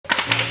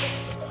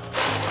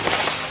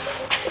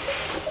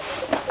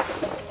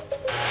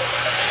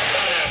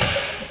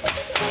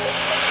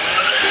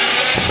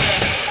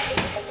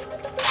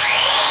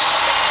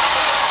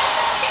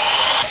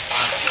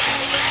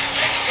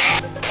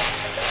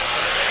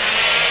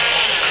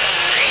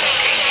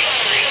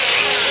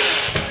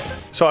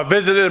So I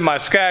visited my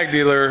Skag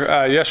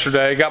dealer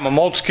yesterday, got my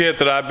mulch kit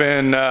that I've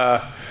been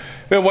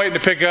waiting to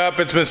pick up.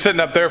 It's been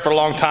sitting up there for a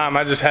long time.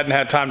 I just hadn't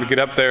had time to get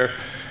up there.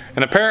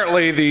 And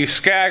apparently the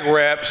Skag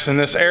reps in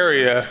this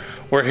area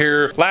were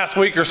here last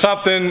week or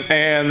something,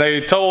 and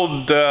they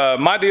told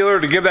my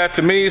dealer to give that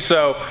to me.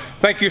 So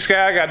thank you,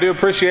 Skag. I do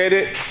appreciate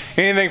it.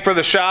 Anything for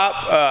the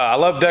shop. I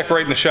love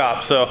decorating the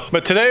shop.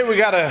 But today we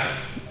got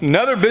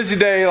another busy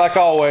day like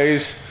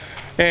always.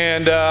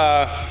 And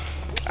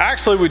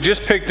actually we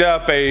just picked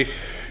up a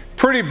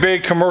pretty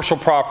big commercial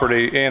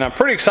property, and I'm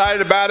pretty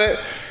excited about it.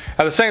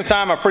 At the same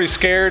time, I'm pretty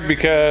scared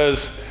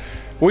because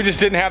we just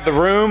didn't have the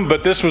room,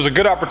 but this was a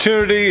good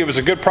opportunity. It was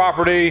a good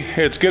property.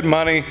 It's good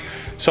money,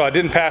 so I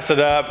didn't pass it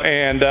up,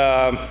 and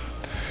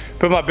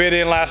put my bid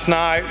in last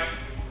night.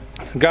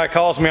 The guy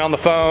calls me on the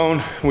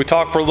phone. We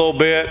talked for a little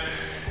bit,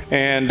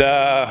 and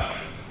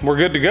we're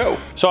good to go.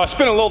 So I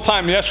spent a little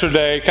time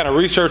yesterday kind of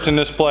researching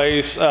this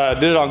place.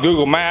 Did it on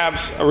Google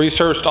Maps. I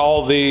researched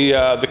all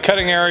the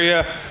cutting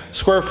area,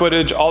 square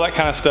footage, all that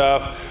kind of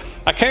stuff.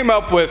 I came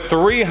up with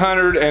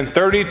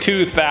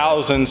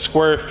 332,000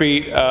 square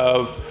feet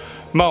of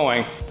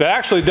mowing. That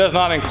actually does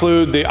not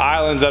include the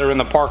islands that are in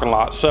the parking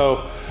lot.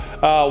 So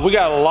we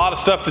got a lot of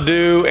stuff to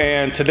do,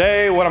 and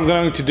today what I'm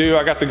going to do,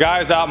 I got the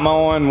guys out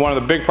mowing one of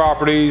the big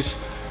properties,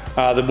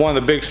 one of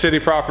the big city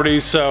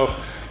properties. So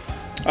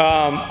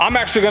I'm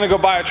actually going to go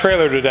buy a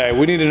trailer today.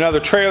 We need another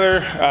trailer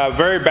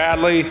very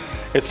badly.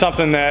 It's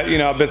something that, you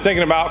know, I've been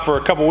thinking about for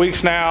a couple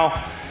weeks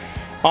now.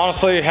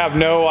 Honestly, have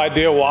no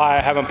idea why I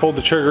haven't pulled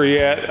the trigger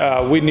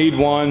yet. We need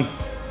one.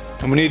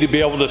 And we need to be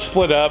able to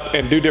split up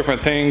and do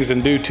different things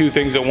and do two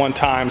things at one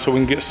time so we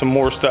can get some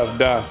more stuff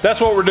done.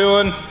 That's what we're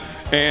doing,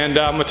 and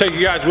I'm gonna take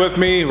you guys with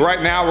me.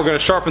 Right now we're gonna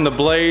sharpen the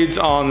blades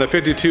on the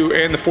 52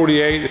 and the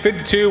 48. The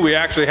 52 we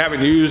actually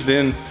haven't used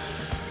in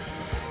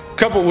a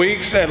couple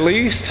weeks at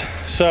least.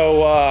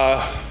 So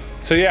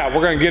yeah,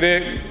 we're gonna get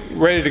it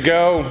ready to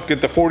go, get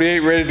the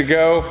 48 ready to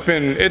go.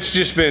 It's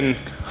just been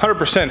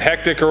 100%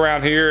 hectic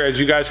around here, as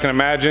you guys can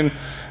imagine.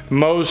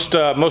 Most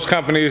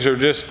companies are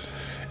just,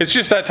 it's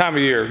just that time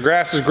of year.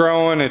 Grass is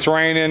growing, it's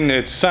raining,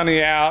 it's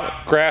sunny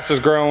out, grass is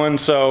growing,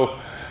 so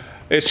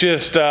it's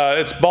just,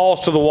 it's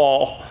balls to the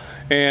wall.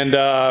 And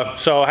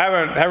so I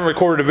haven't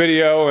recorded a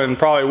video in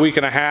probably a week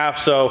and a half,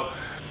 so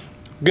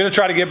I'm gonna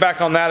try to get back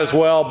on that as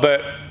well,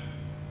 but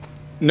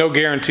no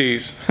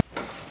guarantees.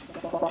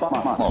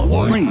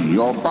 Free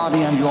your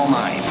body and your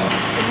mind.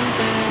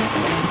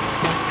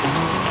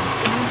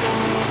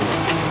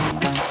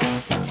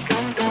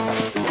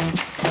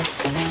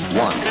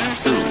 One,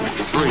 two,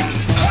 three.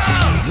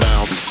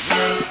 Bounce.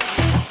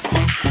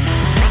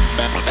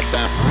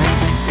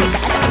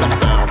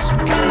 Bounce.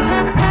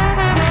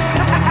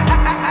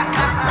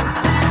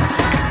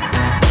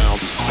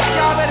 Bounce.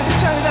 Y'all ready to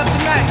turn it up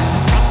tonight?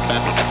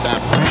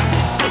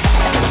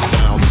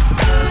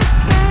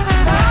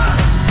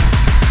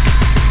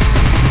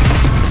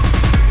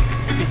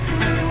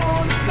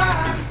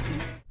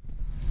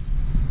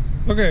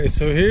 Okay,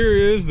 so here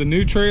is the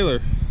new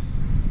trailer.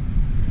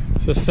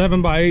 It's a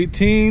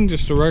 7x18,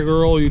 just a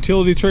regular old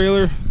utility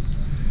trailer.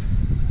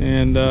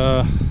 And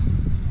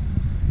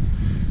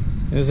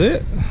is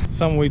it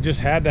something we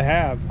just had to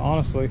have,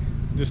 honestly,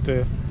 just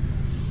to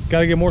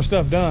gotta get more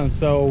stuff done.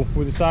 So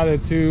we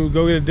decided to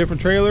go get a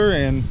different trailer,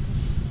 and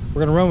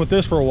we're gonna run with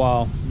this for a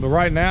while. But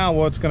right now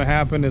what's gonna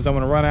happen is I'm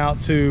gonna run out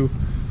to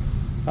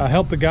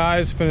help the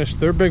guys finish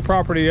their big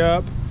property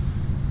up,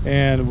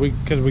 and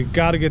because we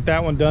got to get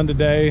that one done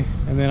today,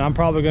 and then I'm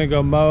probably gonna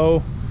go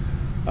mow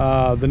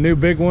the new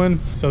big one.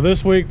 So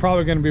this week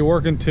probably gonna be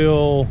working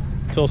till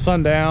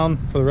sundown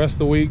for the rest of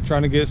the week,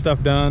 trying to get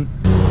stuff done.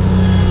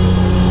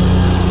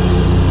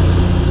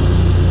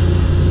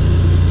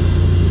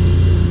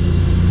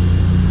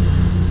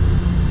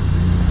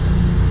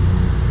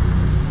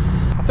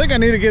 I think I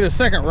need to get a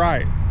second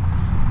right.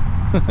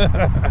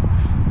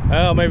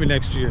 Well, maybe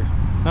next year,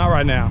 not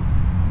right now.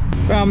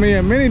 Found me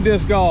a mini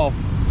disc golf,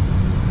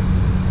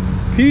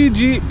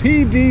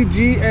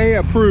 PDGA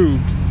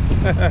approved.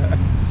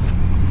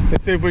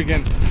 Let's see if we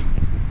can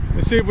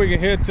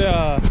hit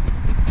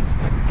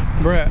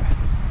Brett.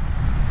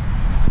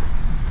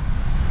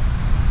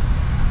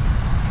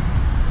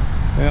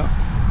 Yeah,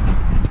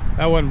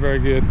 that wasn't very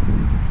good.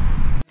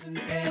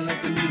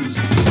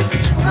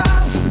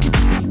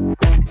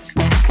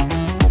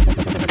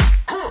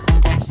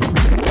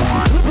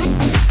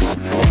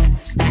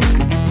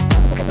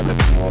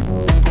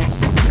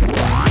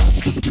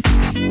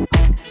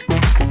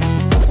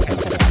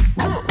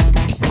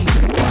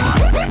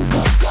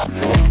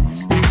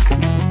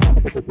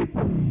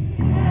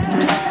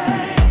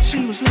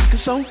 She was looking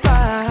so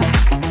fine,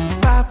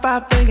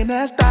 five banging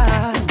that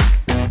style.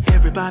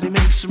 Everybody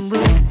make some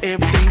room,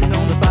 everything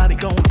on the body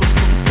gon'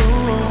 boom,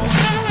 boom, boom.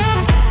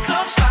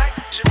 Looks like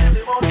she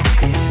really wanna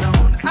get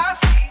on. I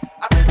see,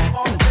 I really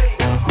wanna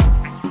take her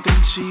home.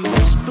 Then she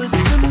whispered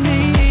to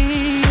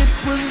me,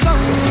 it was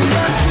only a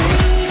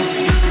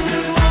dream. If you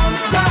really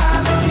wanna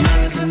fly, lift your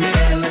hands in the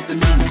air, let the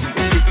music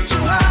get you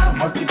high.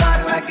 Work your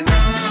body like an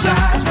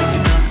exercise, we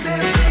can do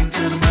that thing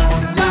till the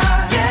morning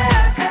light.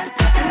 Yeah.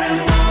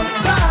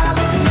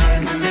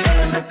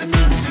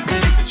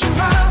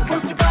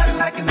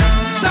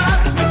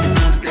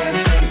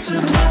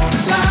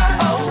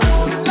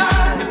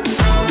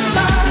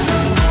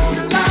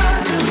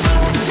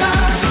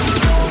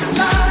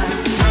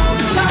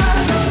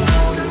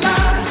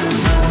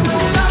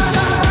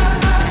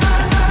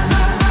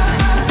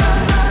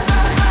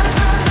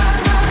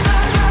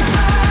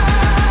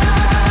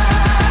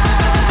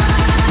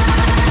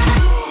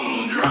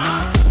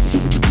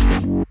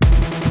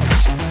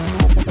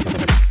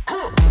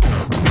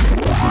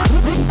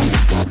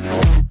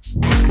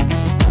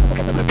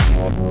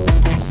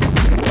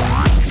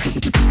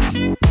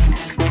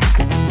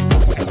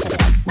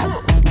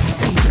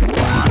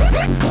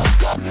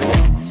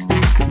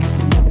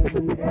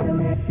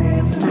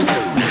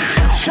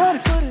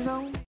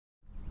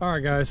 All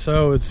right guys,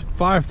 so it's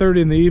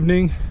 5:30 in the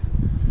evening.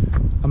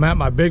 I'm at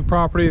my big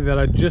property that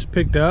I just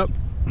picked up,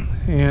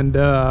 and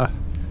I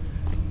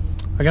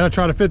gotta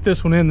try to fit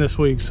this one in this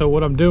week. So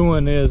what I'm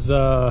doing is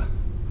I'm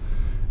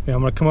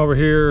gonna come over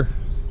here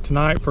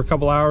tonight for a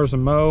couple hours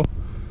and mow,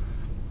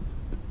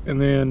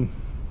 and then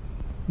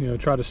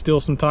try to steal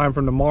some time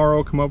from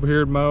tomorrow, come over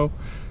here and mow,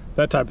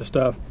 that type of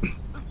stuff.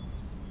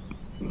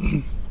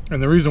 And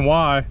the reason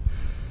why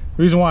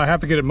I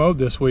have to get it mowed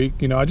this week,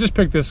 I just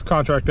picked this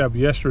contract up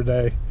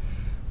yesterday,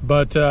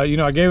 but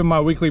I gave him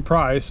my weekly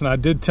price, and I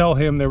did tell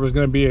him there was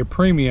going to be a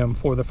premium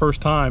for the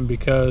first time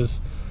because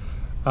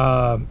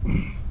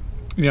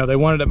they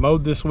wanted it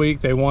mowed this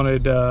week. They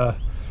wanted and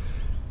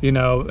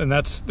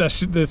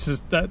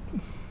that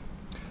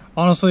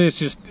honestly,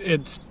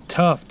 it's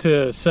tough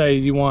to say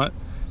you want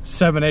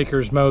 7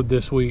 acres mowed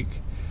this week,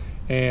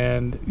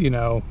 and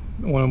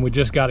when we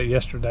just got it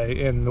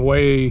yesterday, and the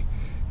way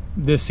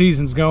this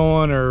season's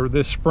going, or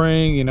this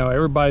spring,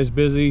 everybody's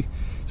busy,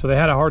 so they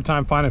had a hard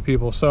time finding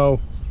people. So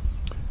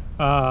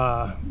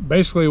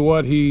basically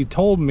what he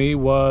told me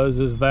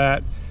is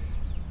that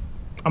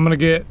I'm gonna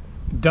get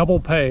double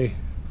pay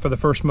for the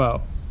first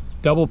mow,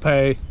 double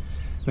pay,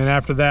 and then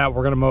after that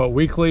we're gonna mow it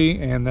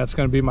weekly, and that's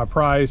gonna be my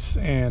price.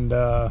 And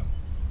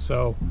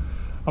so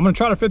I'm gonna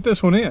try to fit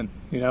this one in,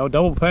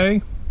 double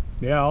pay.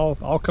 Yeah,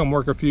 I'll come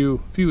work a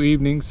few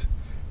evenings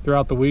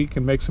throughout the week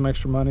and make some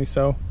extra money.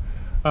 So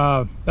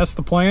that's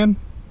the plan.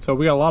 So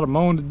we got a lot of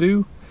mowing to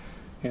do,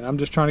 and I'm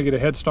just trying to get a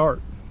head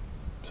start.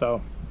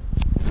 So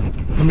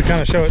let me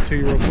kind of show it to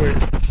you real quick.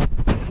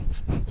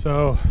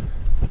 So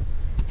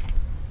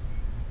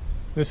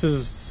this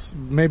is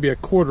maybe a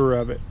quarter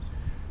of it.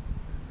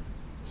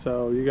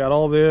 So you got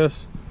all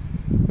this,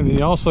 and then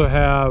you also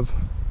have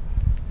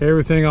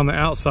everything on the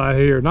outside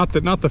here. Not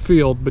the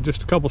field, but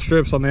just a couple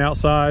strips on the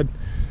outside.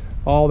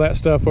 All that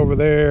stuff over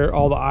there,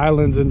 all the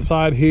islands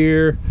inside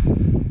here.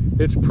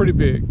 It's pretty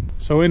big.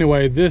 So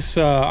anyway, this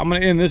I'm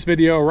gonna end this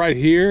video right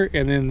here,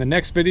 and then the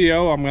next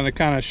video I'm gonna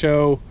kind of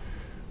show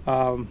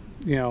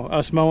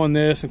us mowing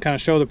this and kind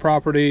of show the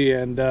property,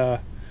 and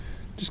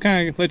just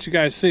kind of let you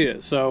guys see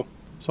it. So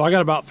I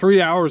got about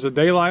 3 hours of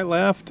daylight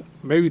left,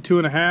 maybe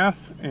 2.5,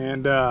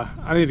 and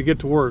I need to get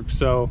to work.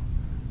 So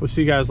we'll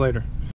see you guys later.